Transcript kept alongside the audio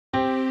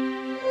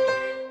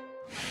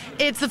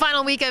It's the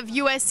final week of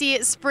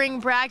USC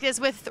spring practice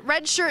with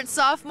redshirt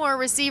sophomore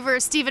receiver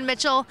Stephen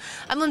Mitchell.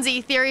 I'm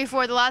Lindsay Theory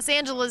for the Los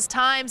Angeles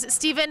Times.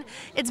 Stephen,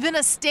 it's been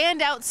a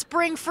standout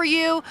spring for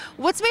you.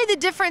 What's made the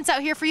difference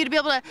out here for you to be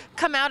able to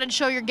come out and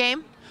show your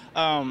game?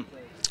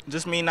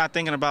 Just me not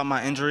thinking about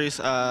my injuries,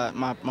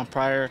 my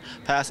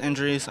past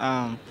injuries.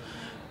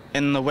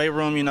 In the weight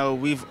room, you know,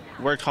 we've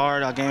worked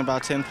hard. I gained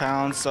about 10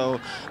 pounds,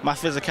 so my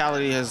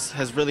physicality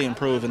has really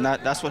improved, and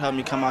that's what helped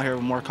me come out here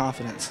with more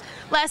confidence.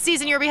 Last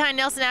season, you were behind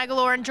Nelson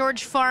Aguilar and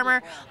George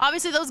Farmer.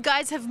 Obviously, those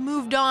guys have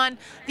moved on.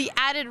 The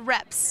added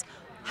reps,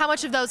 how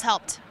much of those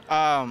helped?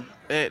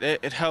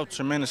 It helped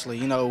tremendously.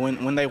 You know,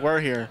 when they were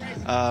here,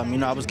 you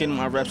know, I was getting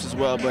my reps as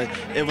well, but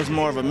it was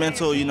more of a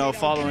mental, you know,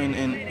 following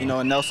in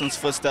Nelson's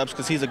footsteps,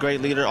 because he's a great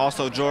leader,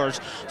 also George.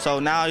 So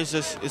now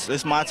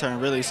it's my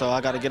turn, really, so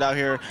I got to get out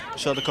here,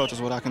 show the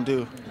coaches what I can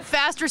do.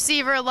 Fast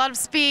receiver, a lot of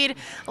speed,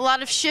 a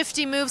lot of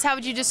shifty moves. How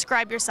would you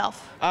describe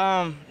yourself?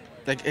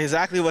 Like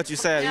exactly what you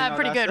said. Yeah, you know,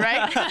 pretty good,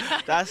 right?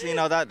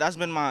 that's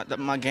been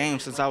my game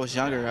since I was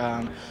younger,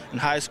 in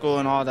high school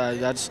and all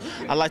that.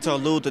 I like to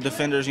elude the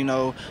defenders, you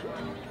know,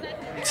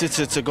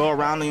 to go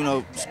around, you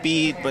know,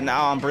 speed. But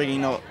now I'm bringing,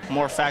 you know,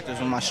 more factors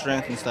with my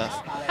strength and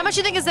stuff. How much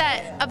do you think of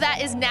that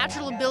is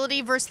natural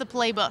ability versus the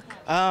playbook?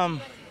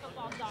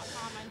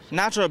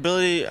 Natural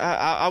ability,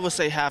 I would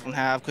say half and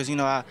half, because you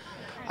know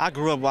I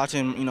grew up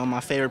watching, you know, my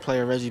favorite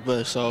player, Reggie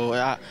Bush. So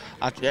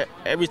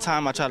every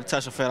time I try to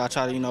touch a field, I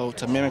try to, you know,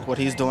 to mimic what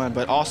he's doing.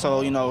 But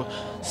also, you know,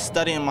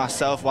 studying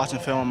myself, watching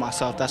film on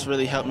myself, that's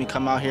really helped me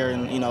come out here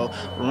and, you know,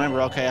 remember,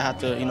 okay, I have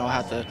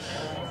to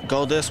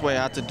go this way.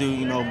 I have to do,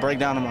 you know, break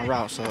down on my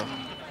route. So.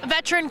 A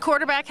veteran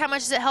quarterback, how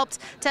much has it helped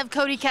to have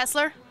Cody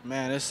Kessler?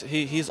 Man,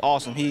 he's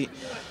awesome.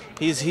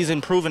 He's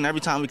improving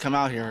every time we come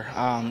out here.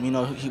 You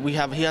know, he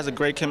has a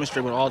great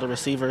chemistry with all the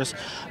receivers.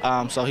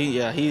 So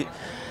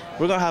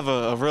we're going to have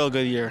a real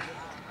good year.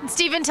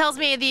 Stephen tells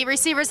me the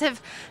receivers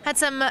have had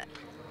some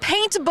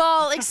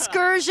paintball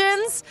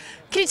excursions.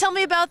 Can you tell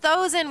me about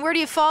those, and where do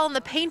you fall in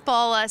the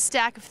paintball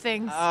stack of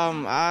things?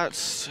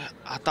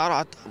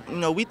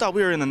 We thought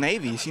we were in the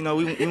Navies. You know,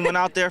 we went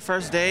out there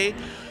first day.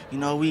 You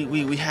know,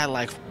 we had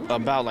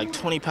about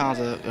 20 pounds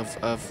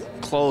of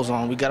clothes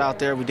on. We got out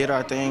there, we did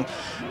our thing,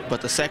 but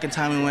the second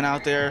time we went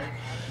out there,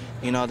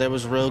 you know, there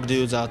was real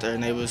dudes out there,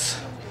 and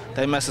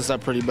they messed us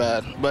up pretty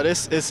bad, but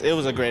it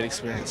was a great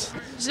experience.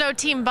 There's no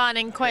team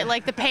bonding quite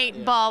like the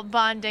paintball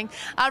bonding.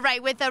 All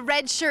right, with a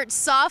redshirt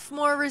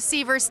sophomore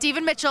receiver,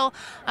 Stephen Mitchell,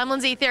 I'm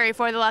Lindsay Theory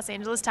for the Los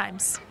Angeles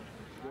Times.